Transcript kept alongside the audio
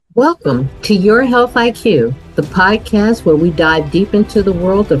Welcome to Your Health IQ, the podcast where we dive deep into the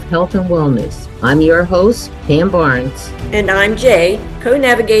world of health and wellness. I'm your host, Pam Barnes. And I'm Jay,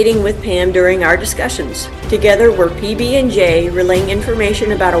 co-navigating with Pam during our discussions. Together, we're PB and J, relaying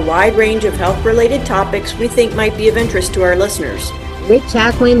information about a wide range of health-related topics we think might be of interest to our listeners. We're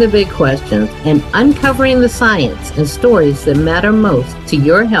tackling the big questions and uncovering the science and stories that matter most to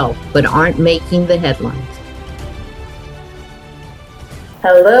your health but aren't making the headlines.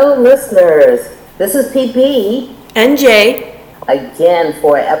 Hello, listeners. This is PB and Jay again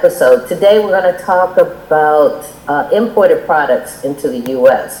for an episode. Today we're going to talk about imported products into the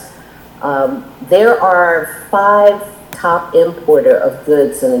U.S. There are 5 top importer of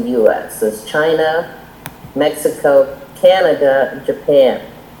goods in the U.S. It's China, Mexico, Canada, and Japan.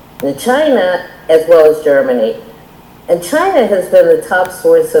 And China, as well as Germany. And China has been the top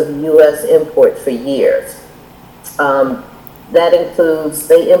source of U.S. imports for years. That includes,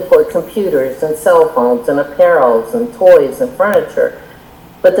 they import computers and cell phones and apparels and toys and furniture.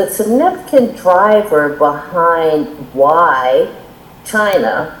 But the significant driver behind why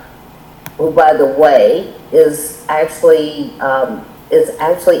China, who by the way is actually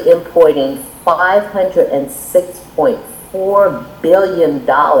importing $506.4 billion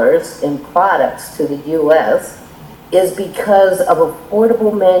in products to the U.S., is because of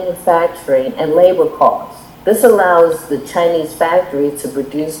affordable manufacturing and labor costs. This allows the Chinese factories to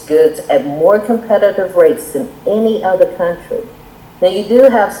produce goods at more competitive rates than any other country. Now you do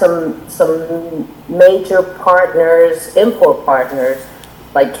have some major partners, import partners,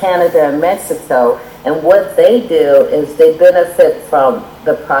 like Canada and Mexico, and what they do is they benefit from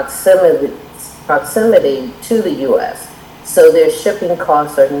the proximity to the U.S. So their shipping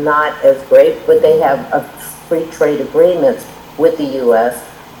costs are not as great, but they have a free trade agreements with the U.S.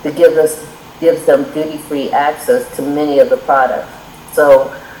 to gives them duty-free access to many of the products. So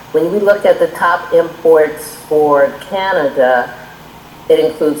when we look at the top imports for Canada, it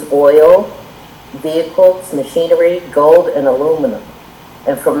includes oil, vehicles, machinery, gold, and aluminum.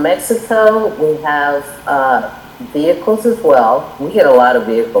 And from Mexico, we have vehicles as well. We get a lot of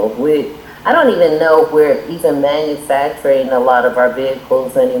vehicles. I don't even know if we're even manufacturing a lot of our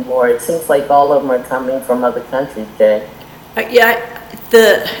vehicles anymore. It seems like all of them are coming from other countries, Jay.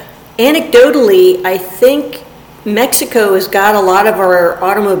 Anecdotally, I think Mexico has got a lot of our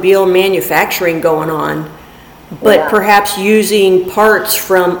automobile manufacturing going on, but perhaps using parts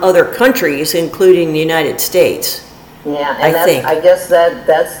from other countries, including the United States. Yeah, and I guess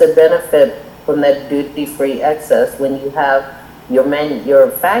that's the benefit from that duty-free access when you have your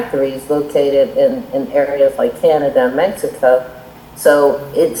factories located in areas like Canada and Mexico. So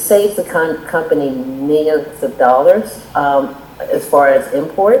it saves the company millions of dollars as far as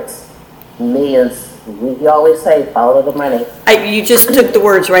imports. Millions. We always say, follow the money. You just took the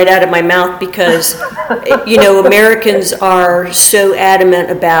words right out of my mouth because, Americans are so adamant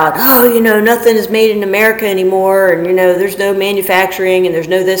about, nothing is made in America anymore, and, there's no manufacturing, and there's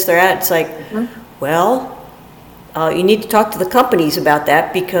no this, or that. It's like, you need to talk to the companies about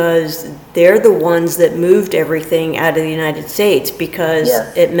that because they're the ones that moved everything out of the United States because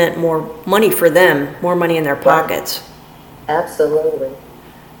it meant more money for them, more money in their pockets. Absolutely.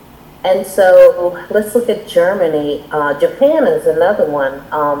 And so let's look at Germany. Japan is another one.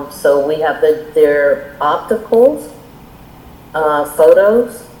 So we have their opticals,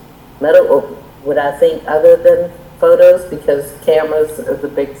 photos, what I think other than photos because cameras is a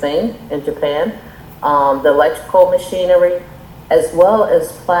big thing in Japan. The electrical machinery, as well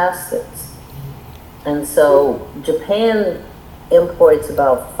as plastics. And so Japan imports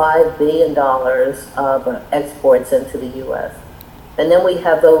about $5 billion of exports into the U.S. And then we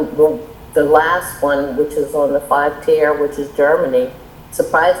have the last one, which is on the 5 tier, which is Germany.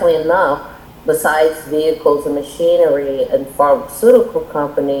 Surprisingly enough, besides vehicles and machinery and pharmaceutical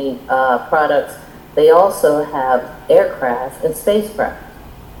company products, they also have aircraft and spacecraft.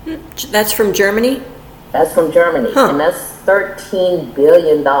 That's from Germany? That's from Germany, and that's $13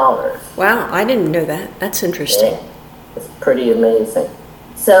 billion. Wow, I didn't know that. That's interesting. Yeah, it's pretty amazing.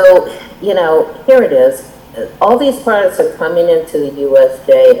 So, here it is. All these products are coming into the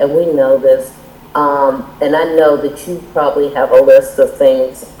USJ, and we know this. And I know that you probably have a list of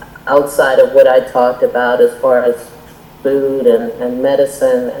things outside of what I talked about as far as food and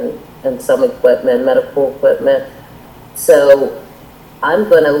medicine and some equipment, medical equipment. So I'm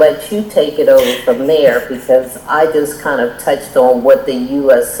going to let you take it over from there because I just kind of touched on what the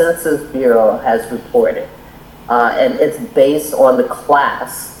U.S. Census Bureau has reported. And it's based on the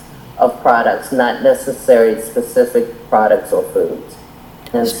class of products, not necessarily specific products or foods.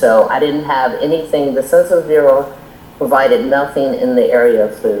 And so I didn't have anything. The Census Bureau provided nothing in the area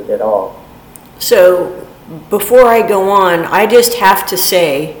of food at all. So before I go on, I just have to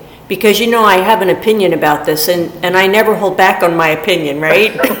say, because I have an opinion about this, and I never hold back on my opinion,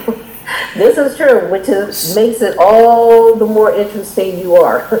 right? This is true, which makes it all the more interesting you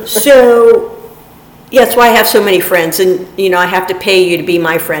are. So, yeah, that's why I have so many friends, and I have to pay you to be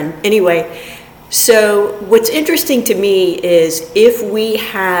my friend. Anyway, so what's interesting to me is if we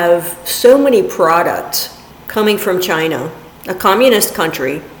have so many products coming from China, a communist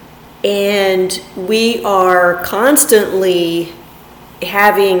country, and we are constantly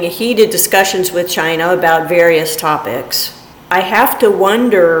having heated discussions with China about various topics, I have to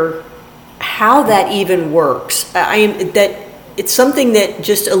wonder how that even works. That it's something that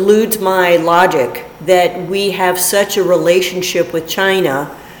just eludes my logic, that we have such a relationship with China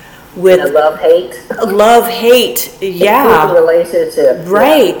with a love-hate yeah, relationship.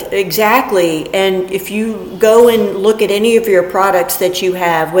 Right, yeah. Exactly. And if you go and look at any of your products that you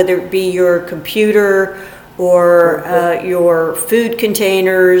have, whether it be your computer or your food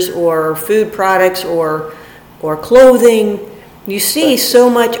containers or food products or clothing, you see so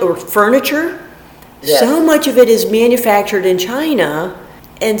much, or furniture, yes. So much of it is manufactured in China.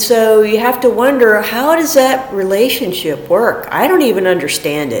 And so you have to wonder, how does that relationship work? I don't even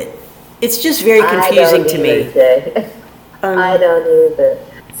understand it. It's just very confusing to me. I don't either.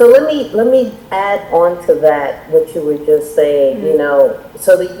 So let me add on to that what you were just saying. Mm-hmm.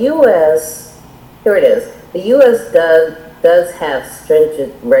 So the U.S. here it is. The U.S. does have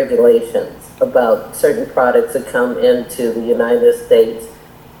stringent regulations about certain products that come into the United States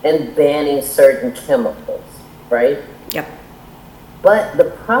and banning certain chemicals, right? Yep. But the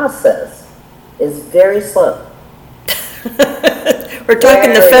process is very slow. We're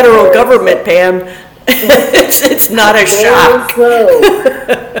talking the federal government, Pam. it's not a shock. Very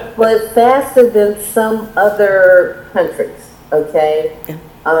slow, but faster than some other countries, okay? Yeah.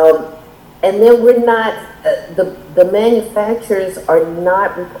 And then we're not, the manufacturers are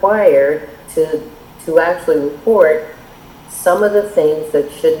not required to actually report some of the things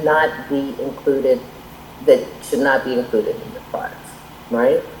that should not be included in the products,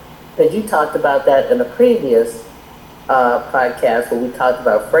 right? Because you talked about that in a previous podcast where we talked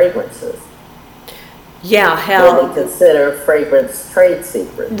about fragrances. Yeah, how we consider fragrance trade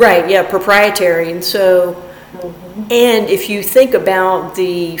secret. Right, yeah, proprietary. And so, and if you think about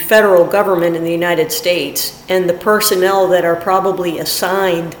the federal government in the United States and the personnel that are probably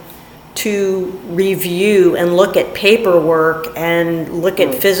assigned to review and look at paperwork and look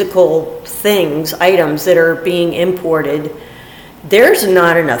at physical things, items that are being imported, there's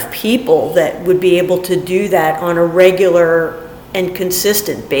not enough people that would be able to do that on a regular and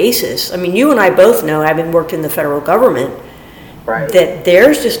consistent basis. I mean, you and I both know, having worked in the federal government, right, that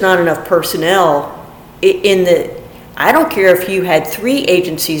there's just not enough personnel I don't care if you had 3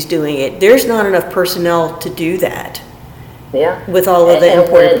 agencies doing it, there's not enough personnel to do that. Yeah. With all of the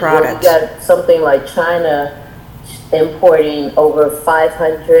imported products. You got something like China importing over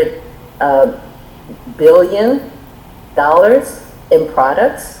 $500 billion in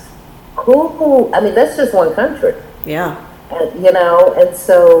products. I mean, that's just one country. Yeah. And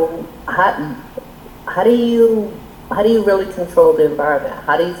so how do you really control the environment?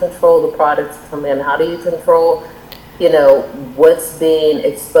 How do you control the products that come in? How do you control, what's being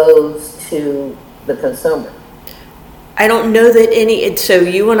exposed to the consumer? I don't know that so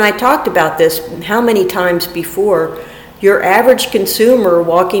you and I talked about this how many times before. Your average consumer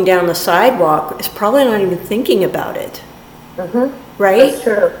walking down the sidewalk is probably not even thinking about it. Mm-hmm. Right? That's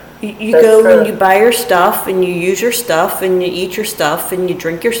true. You go and you buy your stuff and you use your stuff and you eat your stuff and you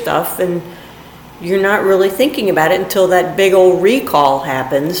drink your stuff and you're not really thinking about it until that big old recall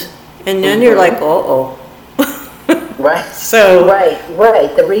happens, and then you're like, uh-oh. Right. So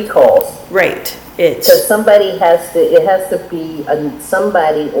right, the recalls. Right. Because it has to be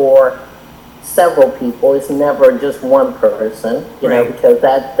somebody or several people. It's never just one person, because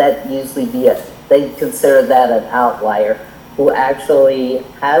that usually they consider that an outlier who actually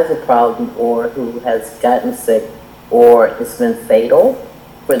has a problem or who has gotten sick or it's been fatal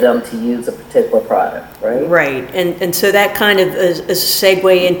for them to use a particular product, right? Right, and so that kind of is a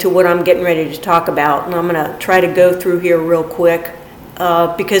segue into what I'm getting ready to talk about, and I'm going to try to go through here real quick,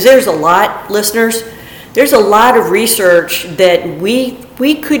 because there's a lot, listeners, there's a lot of research that we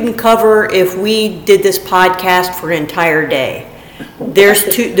couldn't cover if we did this podcast for an entire day. There's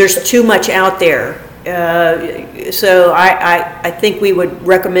too much out there. So I think we would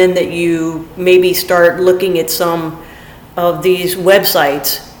recommend that you maybe start looking at some of these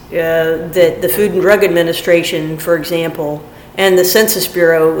websites, that the Food and Drug Administration, for example, and the Census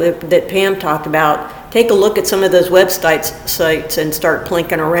Bureau that Pam talked about. take a look at some of those sites and start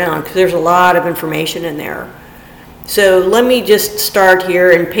plinking around, because there's a lot of information in there. So let me just start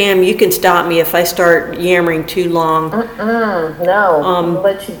here, and Pam, you can stop me if I start yammering too long. No, I'll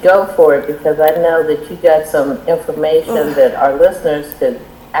let you go for it, because I know that you got some information that our listeners could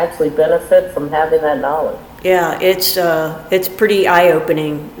actually benefit from having that knowledge. Yeah, it's pretty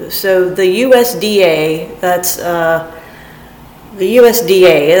eye-opening. So the USDA, that's the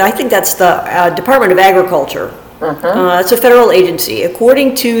USDA, I think that's the Department of Agriculture. It's a federal agency.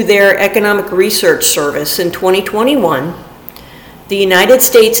 According to their Economic Research Service, in 2021, the United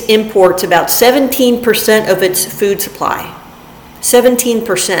States imports about 17% of its food supply.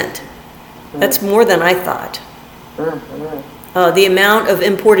 17%. That's more than I thought. The amount of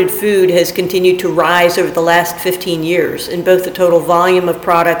imported food has continued to rise over the last 15 years in both the total volume of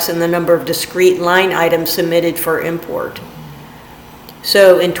products and the number of discrete line items submitted for import.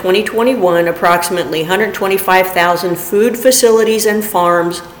 So in 2021, approximately 125,000 food facilities and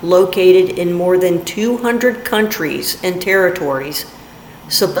farms located in more than 200 countries and territories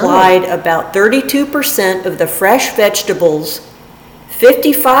supplied about 32% of the fresh vegetables,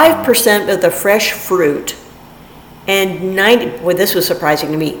 55% of the fresh fruit, and this was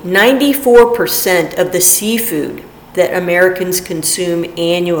surprising to me, 94% of the seafood that Americans consume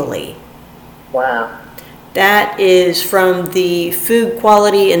annually. Wow. That is from the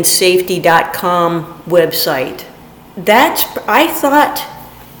foodqualityandsafety.com website. I thought,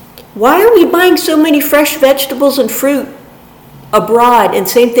 why are we buying so many fresh vegetables and fruit abroad? And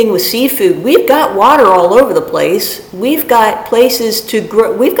same thing with seafood. We've got water all over the place. We've got places to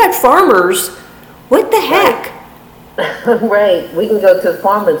grow. We've got farmers. What the heck? Right. We can go to the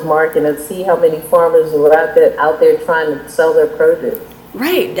farmer's market and see how many farmers are out there trying to sell their produce.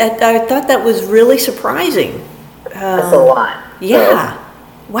 Right. I thought that was really surprising. That's a lot. Yeah.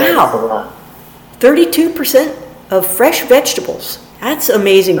 Wow. That's a lot. 32% of fresh vegetables. That's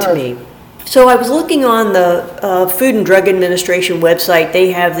amazing to me. So I was looking on the Food and Drug Administration website.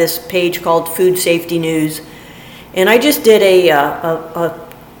 They have this page called Food Safety News. And I just did a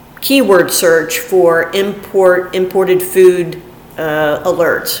keyword search for imported food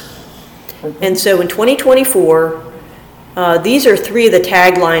alerts. And so in 2024, these are three of the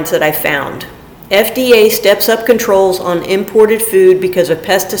taglines that I found. FDA steps up controls on imported food because of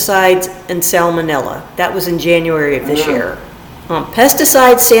pesticides and salmonella. That was in January of this year.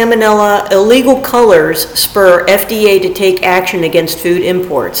 Pesticides, salmonella, illegal colors spur FDA to take action against food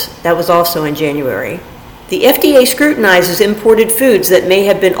imports. That was also in January. The FDA scrutinizes imported foods that may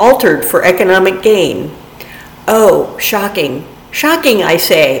have been altered for economic gain. Oh, shocking. Shocking, I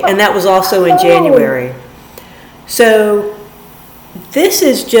say. And that was also in January. So this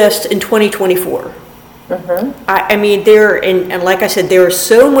is just in 2024. I mean, and like I said, there is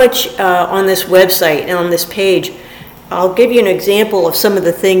so much on this website and on this page. I'll give you an example of some of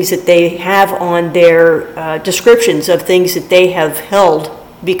the things that they have on their descriptions of things that they have held,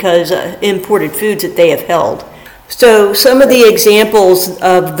 because imported foods that they have held. So some of the examples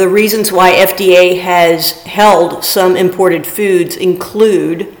of the reasons why FDA has held some imported foods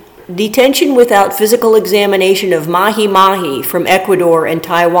include detention without physical examination of mahi-mahi from Ecuador and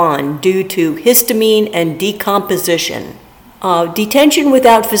Taiwan due to histamine and decomposition. Detention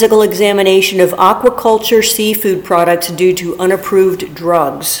without physical examination of aquaculture seafood products due to unapproved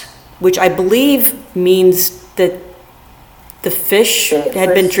drugs, which I believe means that the fish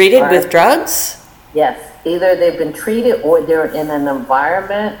had been treated with drugs? Yes, either they've been treated or they're in an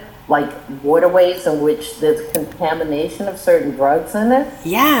environment like waterways in which there's contamination of certain drugs in it.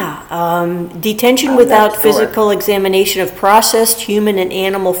 Yeah, detention without physical examination of processed human and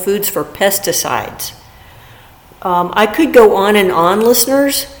animal foods for pesticides. I could go on and on,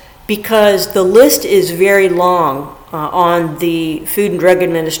 listeners, because the list is very long on the Food and Drug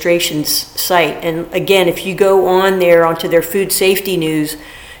Administration's site. And again, if you go on there onto their food safety news,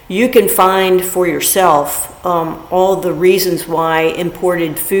 you can find for yourself all the reasons why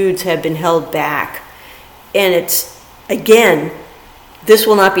imported foods have been held back. And it's, again, this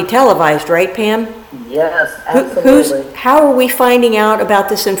will not be televised, right, Pam? Yes, absolutely. How are we finding out about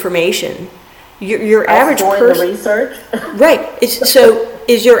this information? Your average person, the research. Right. So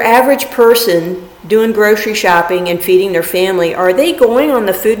is your average person doing grocery shopping and feeding their family, are they going on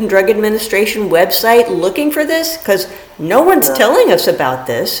the Food and Drug Administration website looking for this? Because no one's telling us about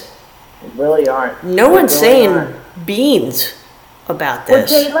this. They really aren't. No one's saying beans about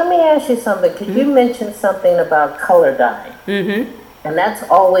this. Well, Jay, let me ask you something. Because you mentioned something about color dye. Mm-hmm. And that's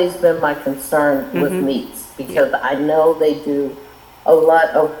always been my concern with meats, because I know they do a lot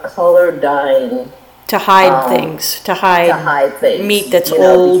of color dyeing to hide things, to hide things, meat that's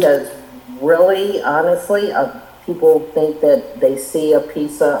old. Because really, honestly, people think that they see a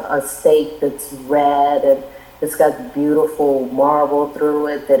piece of a steak that's red and it's got beautiful marble through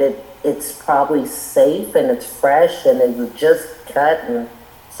it, that it's probably safe and it's fresh and it was just cut and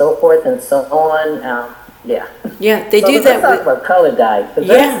so forth and so on. Yeah. Yeah, they So do let's that talk about color dye, 'cause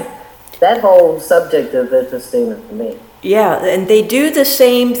that whole subject is interesting to me. Yeah, and they do the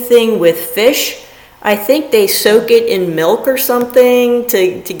same thing with fish. I think they soak it in milk or something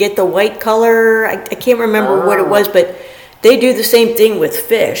to get the white color. I can't remember what it was, but they do the same thing with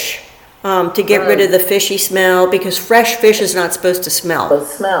fish to get rid of the fishy smell, because fresh fish is not supposed to smell.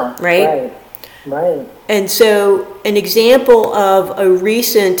 Right? Right. And so an example of a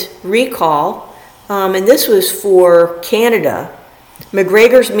recent recall, and this was for Canada,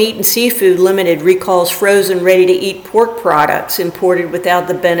 McGregor's Meat and Seafood Limited recalls frozen ready-to-eat pork products imported without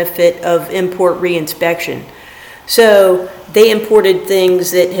the benefit of import reinspection. So they imported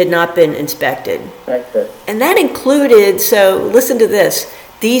things that had not been inspected. And that included, so listen to this,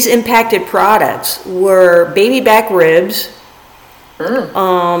 these impacted products were baby back ribs.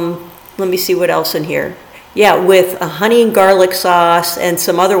 Let me see what else in here. Yeah, with a honey and garlic sauce and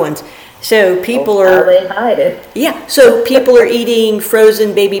some other ones. So people are, they hide it. Yeah, so people are eating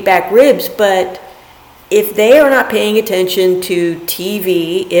frozen baby back ribs, but if they are not paying attention to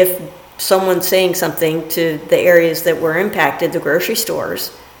TV, if someone's saying something to the areas that were impacted, the grocery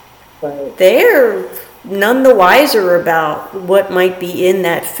stores, they're none the wiser about what might be in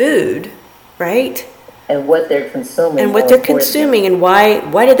that food, right? And what they're consuming. And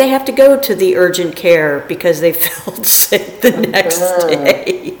why did they have to go to the urgent care because they felt sick the next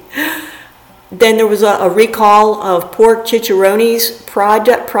day? Then there was a recall of pork chicharrones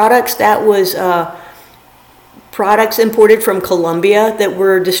products. That was products imported from Colombia that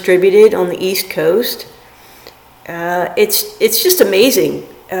were distributed on the East Coast. It's just amazing.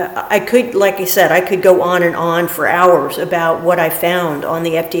 Like I said, I could go on and on for hours about what I found on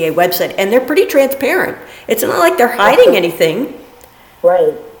the FDA website, and they're pretty transparent. It's not like they're hiding anything.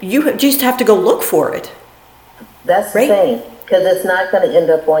 Right. You just have to go look for it. That's the thing, because it's not going to end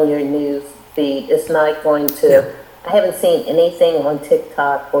up on your news feed. It's not going to. No. I haven't seen anything on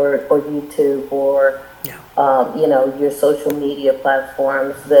TikTok or YouTube or your social media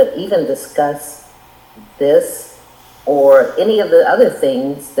platforms that even discuss this or any of the other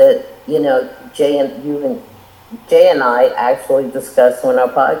things that Jay and I actually discussed on our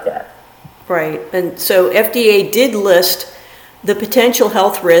podcast. Right, and so FDA did list the potential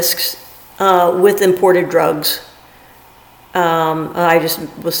health risks with imported drugs. I just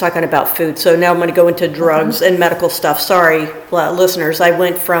was talking about food, so now I'm going to go into drugs and medical stuff. Sorry, listeners, I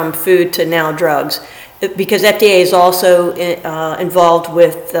went from food to now drugs, because FDA is also involved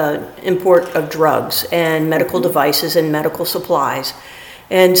with import of drugs and medical devices and medical supplies.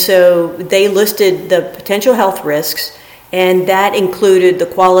 And so they listed the potential health risks, and that included the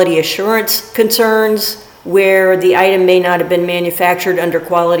quality assurance concerns, where the item may not have been manufactured under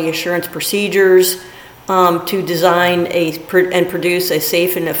quality assurance procedures, to design and produce a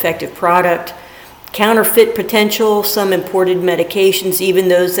safe and effective product. Counterfeit potential, some imported medications, even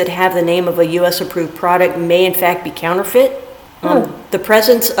those that have the name of a U.S. approved product, may in fact be counterfeit. The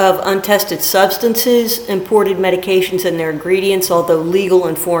presence of untested substances, imported medications and their ingredients, although legal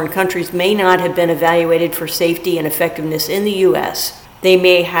in foreign countries, may not have been evaluated for safety and effectiveness in the U.S. They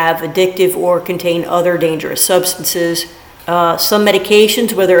may have addictive or contain other dangerous substances. Some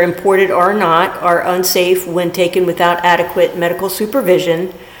medications, whether imported or not, are unsafe when taken without adequate medical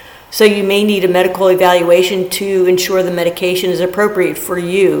supervision. So you may need a medical evaluation to ensure the medication is appropriate for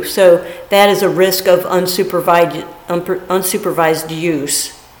you. So that is a risk of unsupervised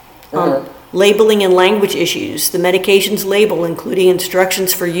use. Labeling and language issues. The medication's label, including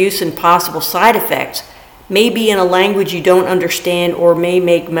instructions for use and possible side effects, may be in a language you don't understand or may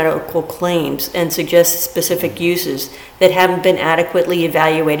make medical claims and suggest specific uses that haven't been adequately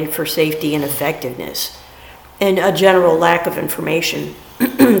evaluated for safety and effectiveness, and a general lack of information.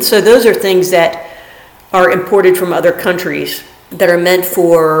 So those are things that are imported from other countries that are meant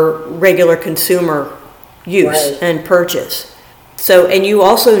for regular consumer use and purchase. So, and you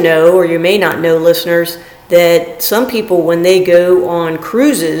also know, or you may not know, listeners, that some people, when they go on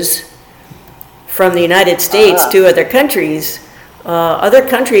cruises from the United States to other countries,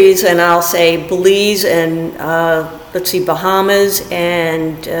 and I'll say Belize and Bahamas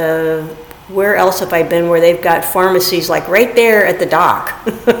and where else have I been where they've got pharmacies like right there at the dock,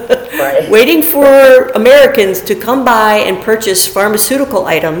 waiting for Americans to come by and purchase pharmaceutical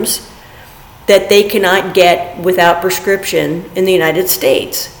items that they cannot get without prescription in the United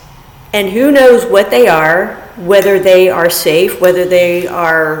States. And who knows what they are, whether they are safe, whether they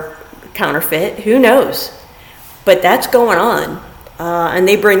are counterfeit. Who knows? But that's going on. And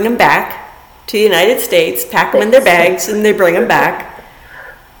they bring them back to the United States, pack them in their bags, and they bring them back.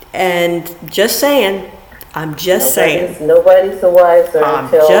 And just saying, I'm just saying. Nobody's the wiser I'm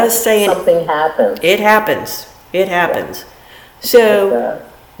until just saying, something happens. It happens. It happens. So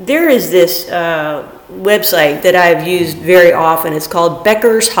there is this website that I've used very often. It's called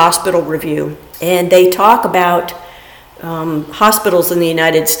Becker's Hospital Review. And they talk about hospitals in the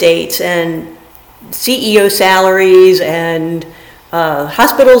United States and CEO salaries and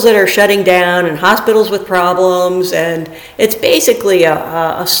hospitals that are shutting down and hospitals with problems, and it's basically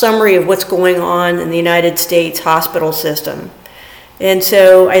a summary of what's going on in the United States hospital system. And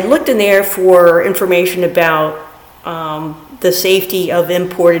so I looked in there for information about the safety of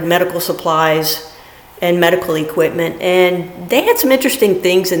imported medical supplies and medical equipment, and they had some interesting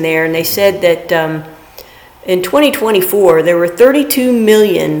things in there, and they said that in 2024 there were 32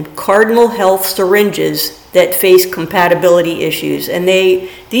 million Cardinal Health syringes that face compatibility issues. And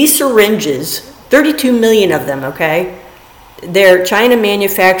these syringes, 32 million of them, okay? They're China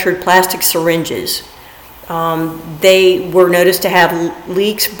manufactured plastic syringes. They were noticed to have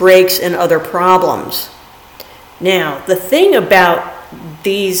leaks, breaks, and other problems. Now, the thing about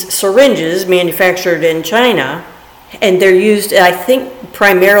these syringes manufactured in China, and they're used, I think,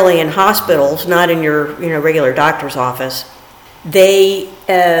 primarily in hospitals, not in your regular doctor's office. They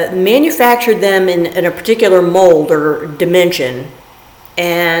manufactured them in a particular mold or dimension,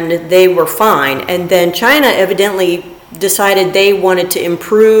 and they were fine. And then China evidently decided they wanted to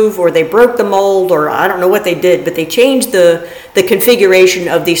improve, or they broke the mold, or I don't know what they did, but they changed the configuration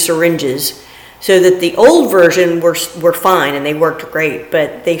of these syringes so that the old version were fine and they worked great,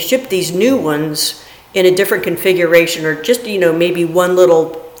 but they shipped these new ones in a different configuration, or just maybe one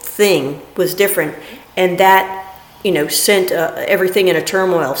little thing was different, and that sent everything in a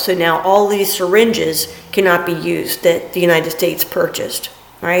turmoil. So now all these syringes cannot be used that the United States purchased,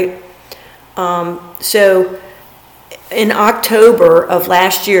 right? So in October of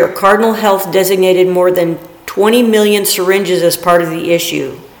last year, Cardinal Health designated more than 20 million syringes as part of the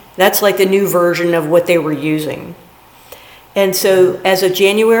issue. That's like the new version of what they were using. And so as of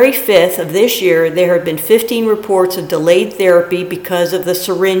January 5th of this year, there have been 15 reports of delayed therapy because of the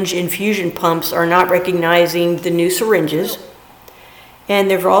syringe infusion pumps are not recognizing the new syringes. And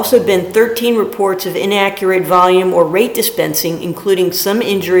there have also been 13 reports of inaccurate volume or rate dispensing, including some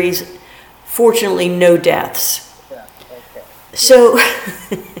injuries, fortunately no deaths. Yeah, okay. So,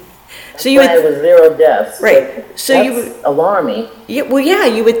 so you would, it was 0 deaths. right. So that's you would, alarming. yeah, well, yeah,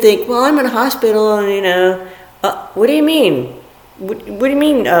 you would think, well, I'm in a hospital and what do you mean? What do you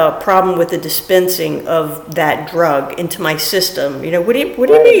mean problem with the dispensing of that drug into my system? What do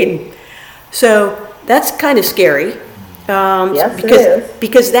you mean? So that's kind of scary. Yes,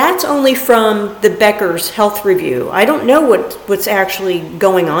 because that's only from the Becker's Health Review. I don't know what's actually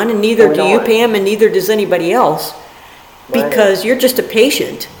going on, and neither do you, Pam, and neither does anybody else, because you're just a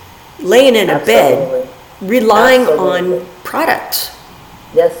patient laying in a bed relying on products.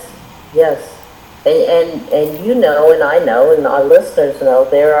 Yes. And and I know, and our listeners know,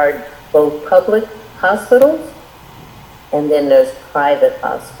 there are both public hospitals and then there's private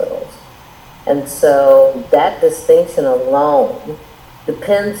hospitals. And so that distinction alone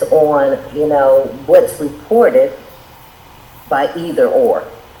depends on, what's reported by either or.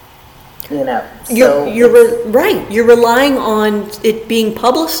 You're right. You're relying on it being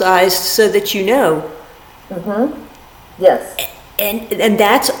publicized so that you know. Mm-hmm. Yes. And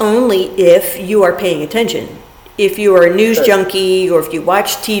that's only if you are paying attention. If you are a news junkie, or if you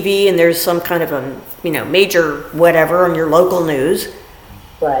watch TV and there's some kind of a major whatever on your local news.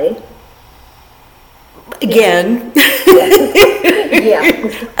 Right. Again. Yeah.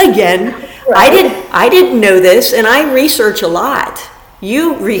 Again. Right. I didn't know this, and I research a lot.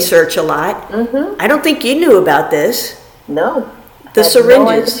 You research a lot. Mm-hmm. I don't think you knew about this. No. The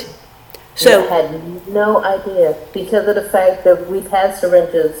syringes. So I had no idea, because of the fact that we've had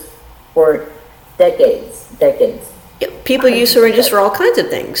syringes for decades. People use syringes for all kinds of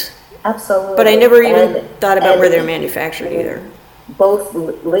things. Absolutely. But I never even thought about where they're manufactured either. Both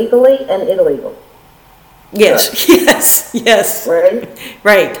legally and illegal. Yes, yes.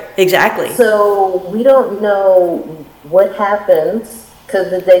 Right, exactly. So we don't know what happens, because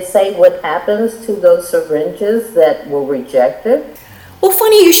did they say what happens to those syringes that were rejected? Well,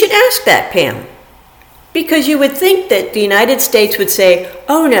 funny you should ask that, Pam. Because you would think that the United States would say,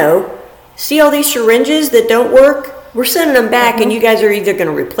 oh no, see all these syringes that don't work? We're sending them back, and you guys are either going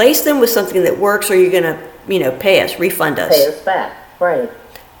to replace them with something that works, or you're going to, pay us, refund us. Pay us back, right.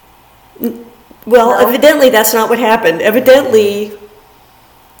 Well, evidently that's not what happened. Evidently,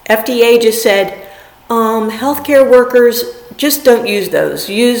 FDA just said, healthcare workers, just don't use those.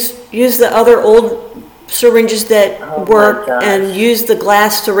 Use the other old syringes that work, and use the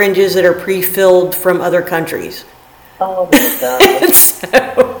glass syringes that are pre-filled from other countries. Oh my God.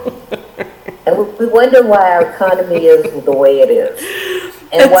 So, And we wonder why our economy is the way it is.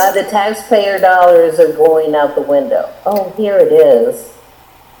 And why the taxpayer dollars are going out the window. Oh, here it is.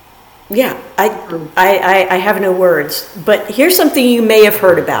 yeah, I have no words. But here's something you may have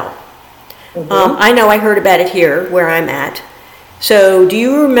heard about. I know I heard about it here where I'm at. So do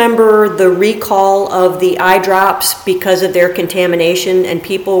you remember the recall of the eye drops because of their contamination, and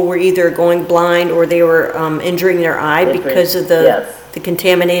people were either going blind or they were injuring their eye because of the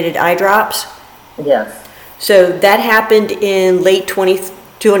contaminated eye drops? Yes. So that happened in late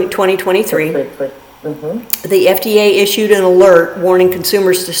 2023. The FDA issued an alert warning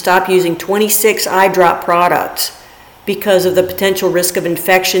consumers to stop using 26 eye drop products because of the potential risk of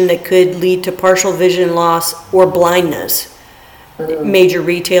infection that could lead to partial vision loss or blindness. Major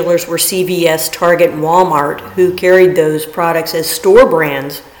retailers were CVS, Target, and Walmart, who carried those products as store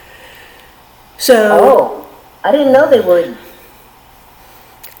brands. So, I didn't know they would.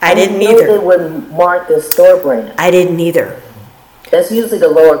 I didn't know either. They would mark the store brand. I didn't either. That's usually the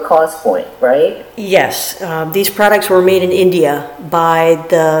lower cost point, right? Yes, these products were made in India by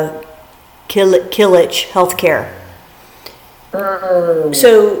the Killich Healthcare.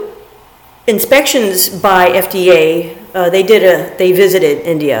 So, inspections by FDA, they visited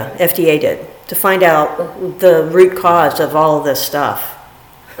India, FDA did, to find out the root cause of all of this stuff.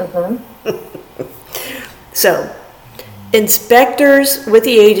 So, inspectors with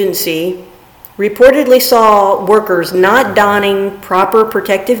the agency reportedly saw workers not donning proper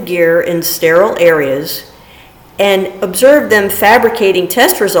protective gear in sterile areas and observed them fabricating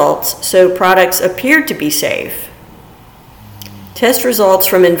test results so products appeared to be safe. Test results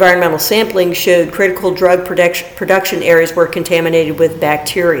from environmental sampling showed critical drug production areas were contaminated with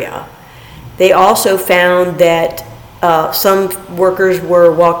bacteria. They also found that some workers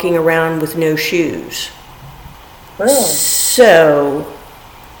were walking around with no shoes. So,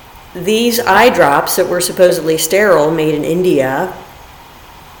 these eye drops that were supposedly sterile, made in India,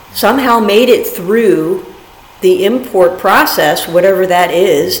 somehow made it through the import process, whatever that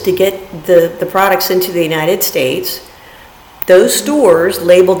is, to get the products into the United States. Those stores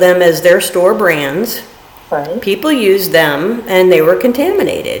labeled them as their store brands. Right. People used them, and they were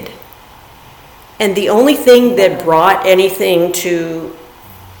contaminated. And the only thing that brought anything to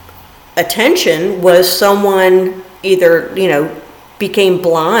attention was someone either, became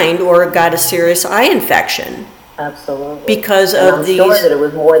blind or got a serious eye infection. Absolutely. Because and of I'm these. sure that it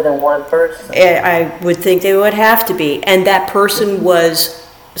was more than one person. I would think they would have to be. And that person was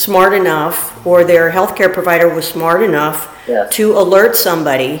smart enough, or their healthcare provider was smart enough to alert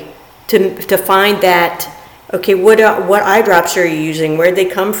somebody to find that, okay, what eye drops are you using? Where'd they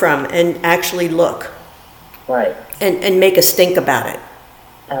come from? And actually look. Right. And make a stink about it.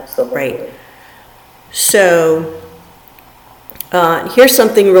 Absolutely. Right. So, here's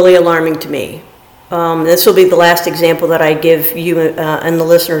something really alarming to me. This will be the last example that I give you and the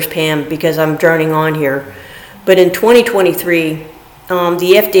listeners, Pam, because I'm droning on here. But in 2023,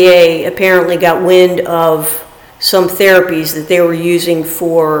 the FDA apparently got wind of some therapies that they were using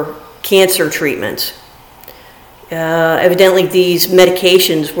for cancer treatments. Evidently, these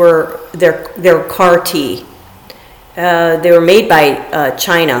medications were they're CAR-T. They were made by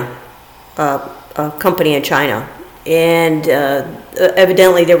China, a company in China. And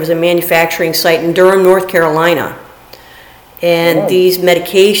evidently there was a manufacturing site in Durham, North Carolina. And these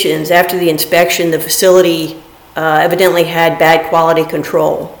medications, after the inspection, the facility evidently had bad quality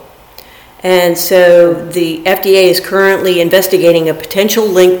control. And so the FDA is currently investigating a potential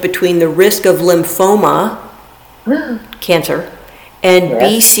link between the risk of lymphoma, cancer, and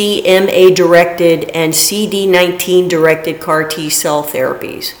BCMA-directed and CD19-directed CAR T-cell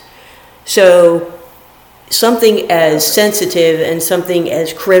therapies. So something as sensitive and something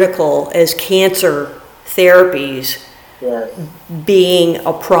as critical as cancer therapies being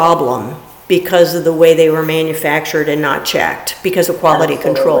a problem because of the way they were manufactured and not checked, because of quality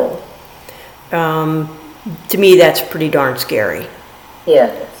control. To me, that's pretty darn scary.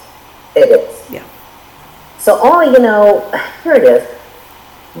 Yeah, it is. Yeah. So here it is.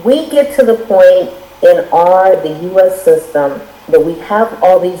 We get to the point in the U.S. system that we have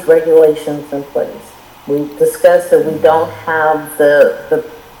all these regulations in place. We discussed that we don't have the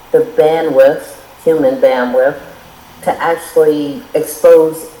bandwidth, human bandwidth, to actually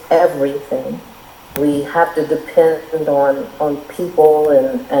expose everything. We have to depend on people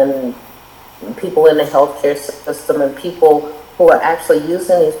and people in the healthcare system and people who are actually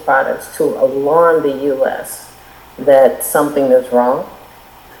using these products to alarm the U.S. that something is wrong.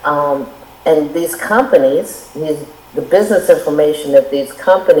 And these companies, the business information that these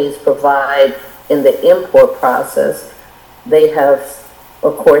companies provide in the import process, they have,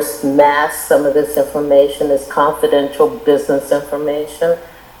 of course, masked some of this information as confidential business information.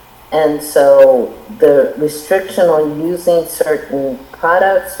 And so the restriction on using certain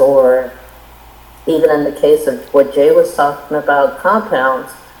products, or even in the case of what Jay was talking about,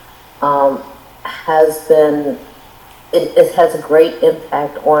 compounds, has been, it has a great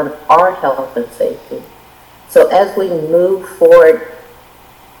impact on our health and safety. So as we move forward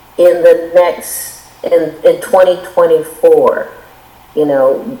in the next, in 2024, you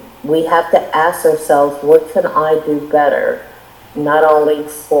know, we have to ask ourselves, what can I do better? Not only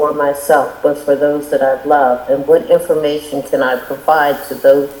for myself, but for those that I've loved, and what information can I provide to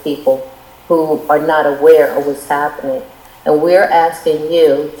those people who are not aware of what's happening. And we're asking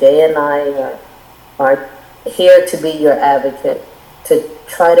you, Jay and I are here to be your advocate, to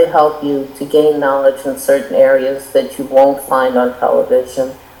try to help you to gain knowledge in certain areas that you won't find on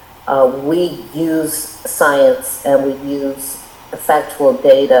television. We use science and we use factual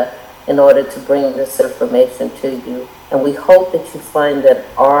data in order to bring this information to you. And we hope that you find that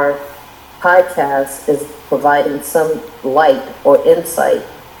our podcast is providing some light or insight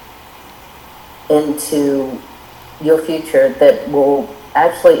into your future that will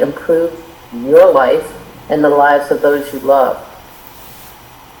actually improve your life and the lives of those you love.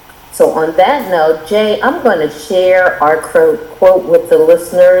 So on that note, Jay, I'm going to share our quote with the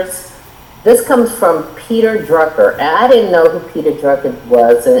listeners. This comes from Peter Drucker. And I didn't know who Peter Drucker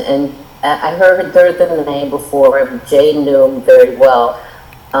was, and I heard the name before. Jay knew him very well.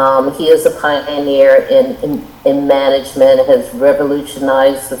 He is a pioneer in management, has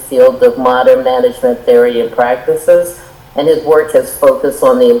revolutionized the field of modern management theory and practices, and his work has focused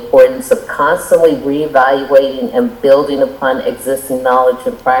on the importance of constantly reevaluating and building upon existing knowledge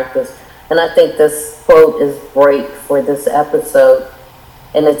and practice. And I think this quote is great for this episode.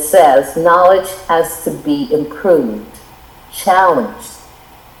 And it says, knowledge has to be improved, challenged,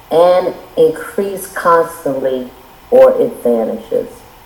 and increased constantly, or it vanishes.